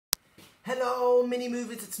Hello mini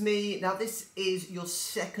movers, it's me. Now this is your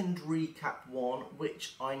second recap one,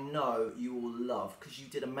 which I know you will love because you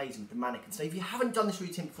did amazing with the mannequins. So if you haven't done this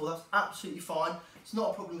routine before, that's absolutely fine. It's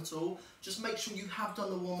not a problem at all. Just make sure you have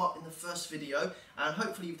done the warm up in the first video, and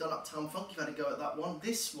hopefully you've done Uptown Funk, you've had a go at that one.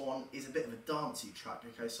 This one is a bit of a dancey track,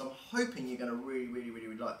 okay? So I'm hoping you're going to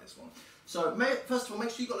really like this one. So first of all,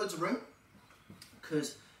 make sure you've got loads of room,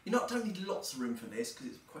 because you don't need lots of room for this because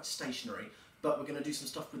it's quite stationary. But we're going to do some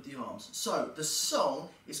stuff with the arms. So the song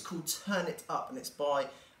is called Turn It Up, and it's by,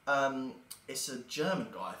 it's a German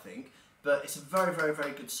guy, I think, but it's a very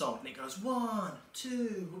good song, and it goes 1,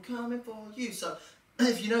 2, we're coming for you. So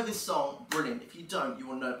if you know this song, brilliant. If you don't, you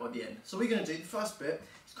will know it by the end. So we're going to do the first bit.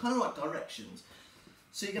 It's kind of like directions.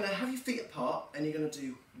 So you're going to have your feet apart, and you're going to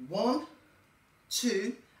do 1,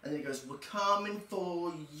 2, and then it goes, we're coming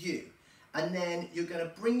for you. And then you're going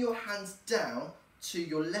to bring your hands down to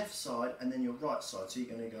your left side and then your right side. So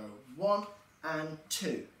you're going to go 1 and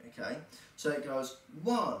 2, okay? So it goes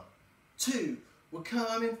 1, 2, we're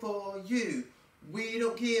coming for you. We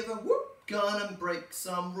don't give a whoop, gonna break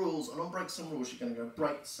some rules. And on break some rules, you're going to go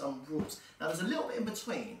break some rules. Now there's a little bit in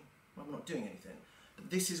between where I'm not doing anything, but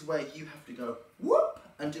this is where you have to go whoop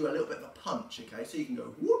and do a little bit of a punch, okay? So you can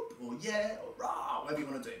go whoop or yeah or rah, whatever you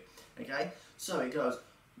want to do, okay? So it goes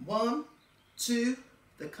 1, 2,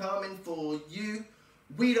 they're coming for you.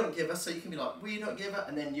 We don't give a, so you can be like, we don't give a,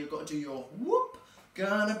 and then you've got to do your whoop,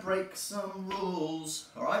 gonna break some rules.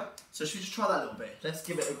 Alright? So should we just try that a little bit? Let's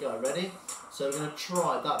give it a go. Ready? So we're going to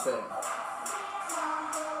try that bit.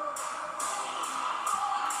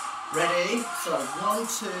 Ready? So 1,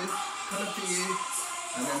 2, coming for you,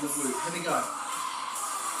 and then the whoop. Here we go.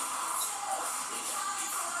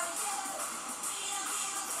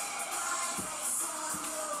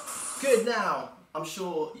 Good. Now, I'm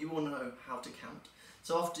sure you all know how to count.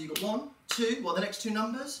 So after you've got 1, 2, the next two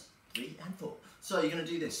numbers? 3 and 4. So you're going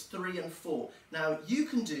to do this, 3 and 4. Now you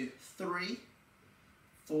can do 3,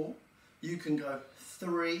 4. You can go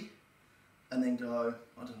 3 and then go,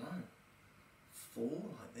 I don't know, 4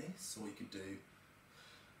 like this. Or you could do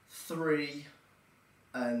 3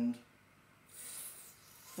 and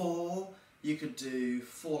 4. You could do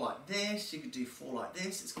 4 like this. You could do 4 like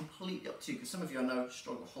this. It's completely up to you, because some of you I know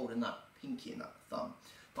struggle holding that pinky and that thumb.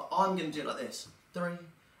 But I'm going to do it like this. 3,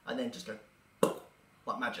 and then just go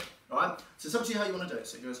like magic, alright? So it's up to you how you want to do it.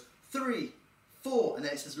 So it goes 3, 4, and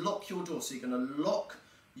then it says lock your door. So you're going to lock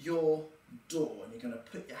your door, and you're going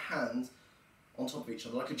to put your hands on top of each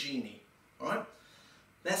other like a genie, alright?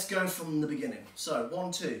 Let's go from the beginning. So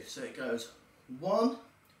 1, 2, so it goes 1,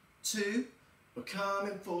 2, we're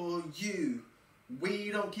coming for you. We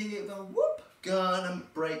don't give a whoop, gonna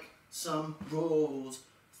break some rules.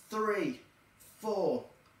 3, 4,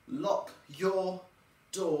 lock your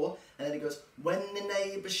door, and then it goes, when the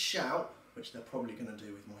neighbours shout, which they're probably going to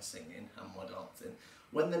do with my singing and my dancing,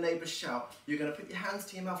 when the neighbours shout, you're going to put your hands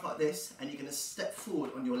to your mouth like this, and you're going to step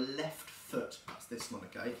forward on your left foot. That's this one,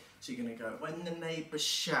 okay? So you're going to go, when the neighbours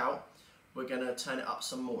shout, we're going to turn it up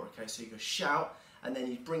some more, okay? So you go shout, and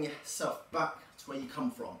then you bring yourself back to where you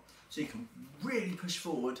come from. So you can really push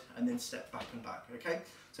forward and then step back and back, okay?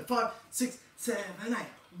 So 5, 6, 7, 8,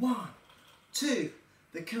 1, 2,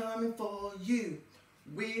 they're coming for you.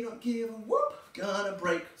 We don't give a whoop, gonna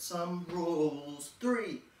break some rules.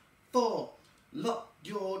 3, 4, lock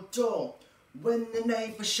your door. When the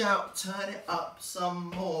neighbours shout, turn it up some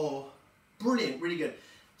more. Brilliant, really good.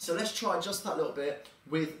 So let's try just that little bit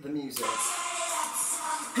with the music.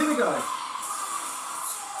 Here we go.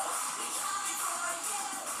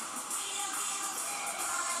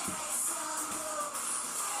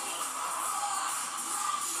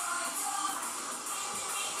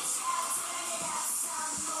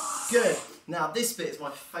 Good. Now this bit is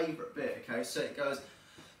my favourite bit, okay? So it goes,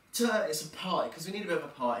 it's a party, because we need a bit of a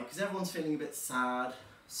party, because everyone's feeling a bit sad.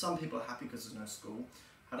 Some people are happy because there's no school.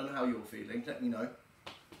 I don't know how you're feeling, let me know.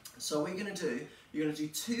 So what you're going to do, you're going to do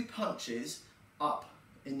 2 punches up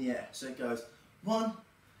in the air. So it goes 1,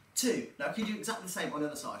 2. Now can you do exactly the same on the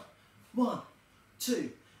other side? 1, 2.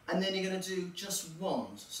 And then you're going to do just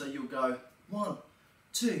ones. So you'll go 1,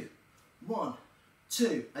 2, 1,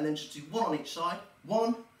 2. And then just do 1 on each side.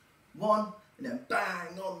 1, 1, and then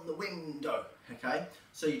bang on the window, okay?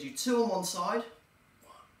 So you do 2 on one side,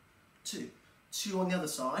 1, 2, 2 on the other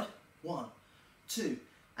side, 1, 2,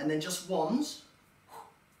 and then just ones,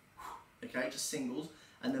 okay, just singles,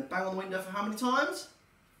 and then bang on the window for how many times?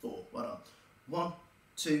 4, well done. 1,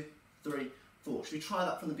 2, 3, 4. Should we try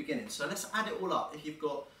that from the beginning? So let's add it all up. If you've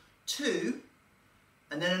got 2,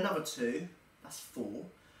 and then another 2, that's 4,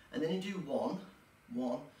 and then you do 1,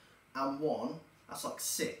 1, and 1, That's like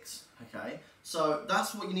 6, okay? So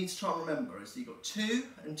that's what you need to try and remember, is you've got 2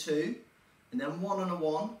 and 2, and then 1 and a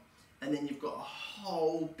 1, and then you've got a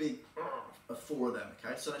whole big of 4 of them,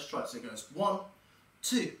 okay? So let's try it. So it goes 1,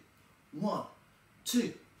 2, 1,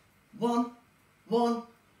 2, 1, 1,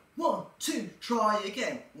 1, 2. Try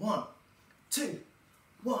again. 1, 2,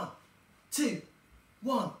 1, 2,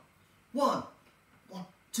 1, 1, 1,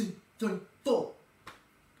 2, 3, 4.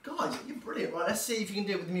 Guys, you're brilliant. Right, let's see if you can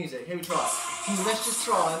do it with the music. Here we try. Let's just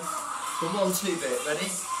try the 1, 2 bit. Ready?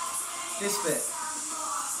 This bit.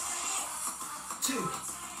 2,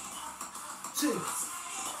 2.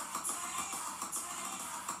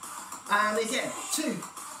 And again. 2,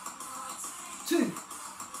 2.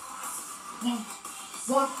 1,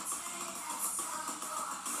 1.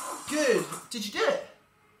 Good. Did you do it?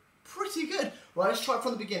 Pretty good. Right, let's try it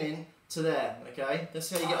from the beginning to there, okay? Let's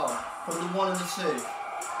see how you get on. Probably 1 and the 2.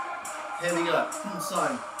 Here we go.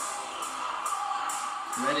 So,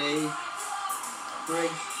 ready? 3,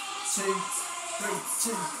 2, 3,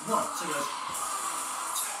 2, 1. So it goes.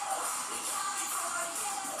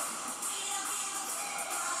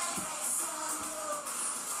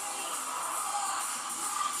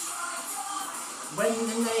 When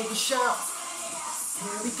the neighbours shout,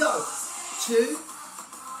 here we go. 2,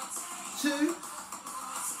 2,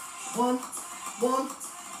 1, 1,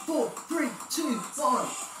 4, 3, 2, 1.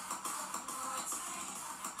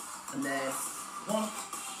 And then 1,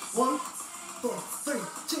 1, 4, 3,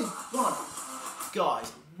 2, 1.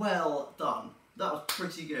 Guys, well done. That was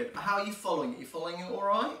pretty good. How are you following it? You following it all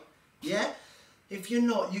right? Yeah? If you're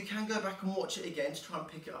not, you can go back and watch it again to try and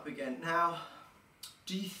pick it up again. Now,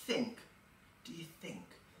 do you think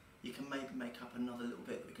you can maybe make up another little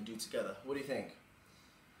bit that we can do together? What do you think?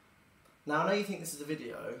 Now, I know you think this is a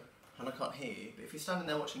video and I can't hear you, but if you're standing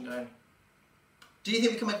there watching going, do you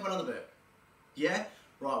think we can make up another bit? Yeah?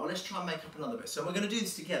 Right, well, let's try and make up another bit. So we're going to do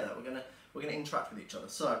this together. We're going to interact with each other.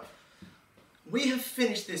 So we have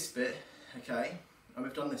finished this bit, okay, and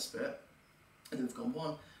we've done this bit, and then we've gone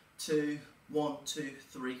 1, 2, 1, 2,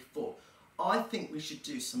 3, 4. I think we should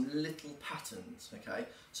do some little patterns, okay?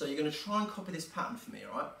 So you're going to try and copy this pattern for me,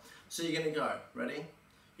 all right? So you're going to go, ready?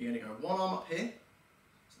 You're going to go one arm up here.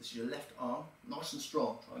 So this is your left arm, nice and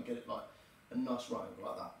strong. Try and get it like a nice right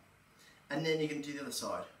angle like that. And then you're going to do the other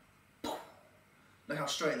side. Look how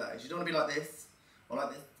straight that is. You don't want to be like this, or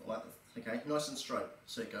like this, or like this, okay? Nice and straight.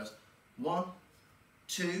 So it goes 1,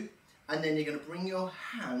 2, and then you're going to bring your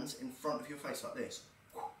hands in front of your face like this.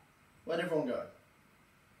 Where'd everyone go?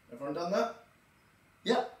 Everyone done that?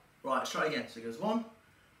 Yep. Right, let's try it again. So it goes 1,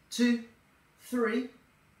 2, 3,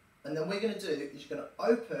 and then what we're going to do is you're going to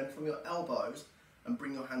open from your elbows and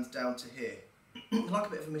bring your hands down to here, like a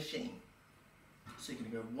bit of a machine. So you're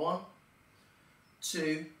going to go 1,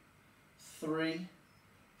 2, 3,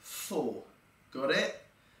 4. Got it?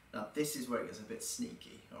 Now this is where it gets a bit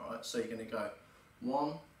sneaky. All right. So you're going to go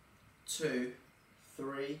 1, 2,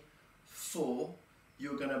 3, 4.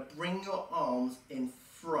 You're going to bring your arms in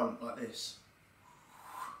front like this.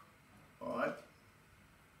 All right.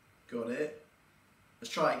 Got it?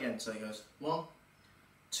 Let's try it again. So it goes 1,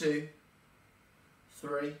 2,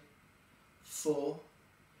 3, 4,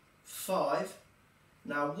 5.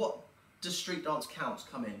 Now what does street dance counts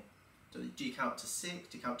come in? Do you count to 6?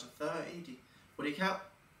 Do you count to 30? What do you count?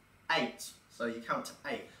 8. So you count to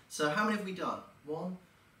 8. So how many have we done? 1,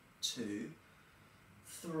 2,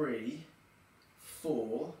 3,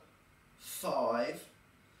 4, 5.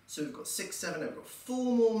 So we've got 6, 7, 8. We've got 4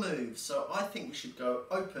 more moves. So I think we should go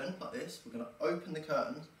open like this. We're going to open the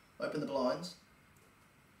curtains, open the blinds,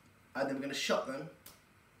 and then we're going to shut them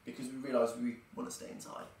because we realise we want to stay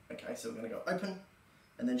inside. Okay, so we're going to go open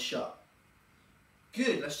and then shut.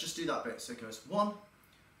 Good, let's just do that bit. So it goes 1,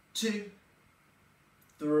 2,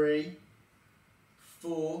 3,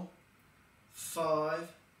 4,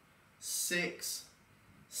 5, 6,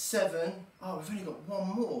 7. Oh, we've only got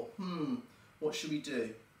 1 more. What should we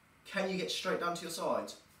do? Can you get straight down to your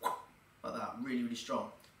sides? Like that, really, really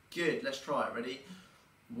strong. Good, let's try it. Ready?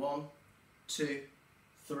 1, 2,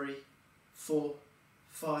 3, 4,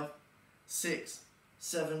 5, 6,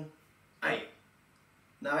 7, 8.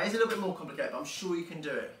 Now it is a little bit more complicated, but I'm sure you can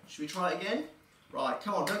do it. Should we try it again? Right,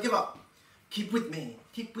 come on, don't give up. Keep with me,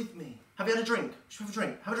 keep with me. Have you had a drink? Should we have a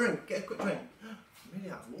drink? Have a drink, get a quick drink. I'm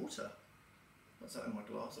really out of water. What's that in my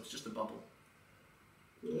glass? It's just a bubble.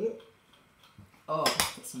 Oh,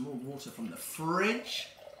 got some more water from the fridge.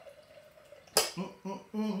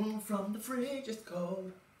 From the fridge, it's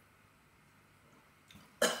cold.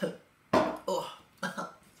 Oh,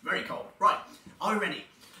 it's very cold. Right, are we ready?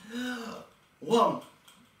 1.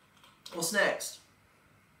 What's next?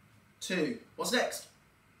 2. What's next?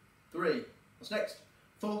 3. What's next?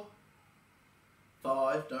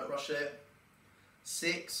 Don't rush it.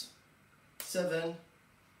 6, 7,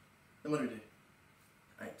 then what do we do?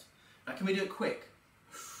 8. Now can we do it quick?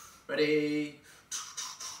 Ready?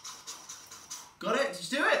 Got it? Just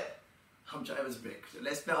do it? I'm joking, it was a bit.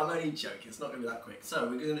 I'm only joking, it's not going to be that quick. So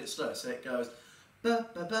we're going to do it slow, so it goes ba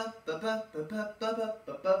ba ba ba ba ba ba ba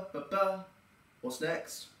ba ba ba ba. What's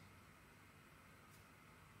next?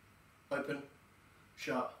 Open,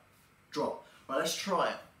 shut, drop. Right, let's try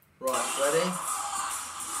it. Right, ready?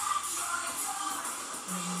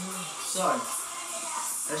 So,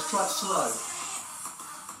 let's try it slow.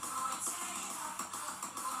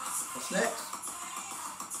 What's next?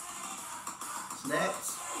 What's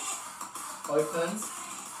next? Open.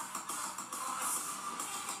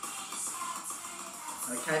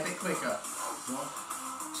 Okay, a bit quicker. 1,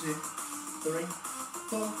 2, 3,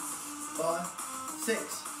 4, 5, 6,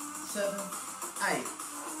 7, 8.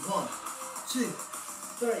 1, 2,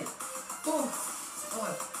 3, 4,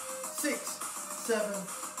 5, 6, 7,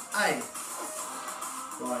 8.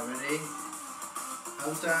 Right, ready?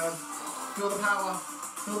 Hands down. Feel the power.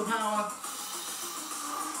 Feel the power.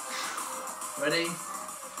 Ready?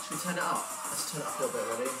 Should we turn it up? Let's turn it up a little bit,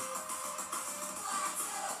 ready?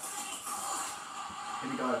 Here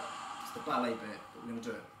we go. It's the ballet bit, but we're going to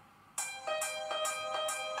do it.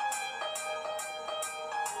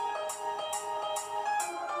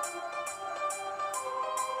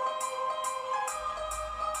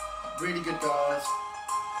 Really good, guys.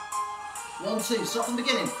 1, 2, start from the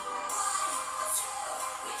beginning.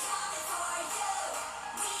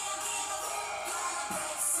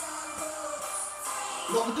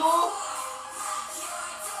 Lock the door.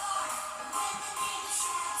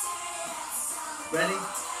 Ready?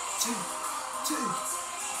 2, 2,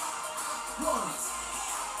 1,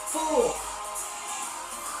 4.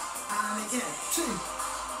 And again. 2,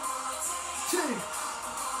 2,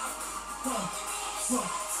 1, 1.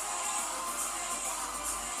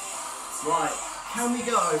 Right, can we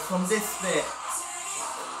go from this bit?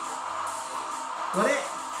 Got it?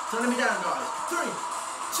 Turn me down, guys. 3,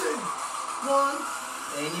 2, 1.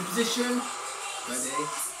 In your position. Ready?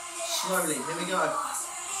 Slowly. Here we go.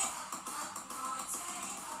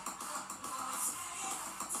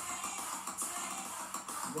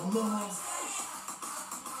 One more.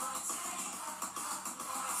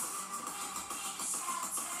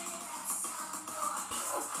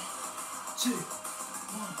 2, 1,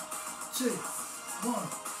 2, 1.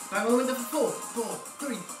 Bang on the window for 4, 4,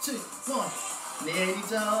 3, 2, 1. Nearly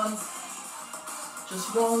done.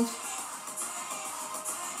 Just one.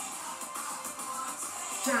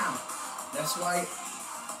 Down. Let's wait.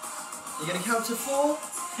 You're going to count to 4.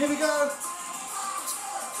 Here we go.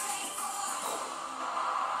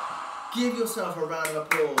 Give yourself a round of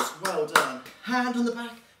applause. Well done. Hand on the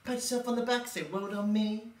back. Pat yourself on the back. Say, well done,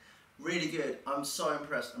 me. Really good. I'm so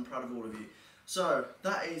impressed. I'm proud of all of you. So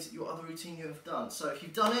that is your other routine you have done. So if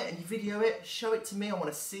you've done it and you video it, show it to me. I want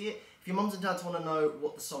to see it. If your mums and dads want to know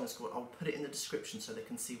what the song is called, I'll put it in the description so they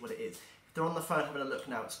can see what it is. If they're on the phone having a look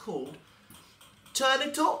now, it's called Turn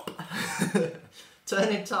It Up. Turn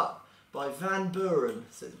It Up by BUUREN.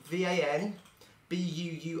 So it's VAN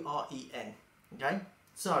BUUREN. Okay?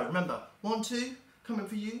 So remember, 1, 2, coming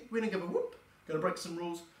for you. We're gonna give a whoop. Gonna break some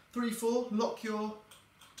rules. 3, 4, lock your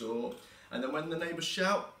door. And then when the neighbours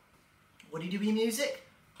shout, what do you do with your music?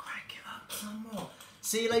 Crank it up some more.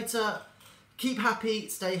 See you later. Keep happy,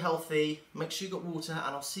 stay healthy, make sure you got water,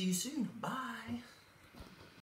 and I'll see you soon. Bye.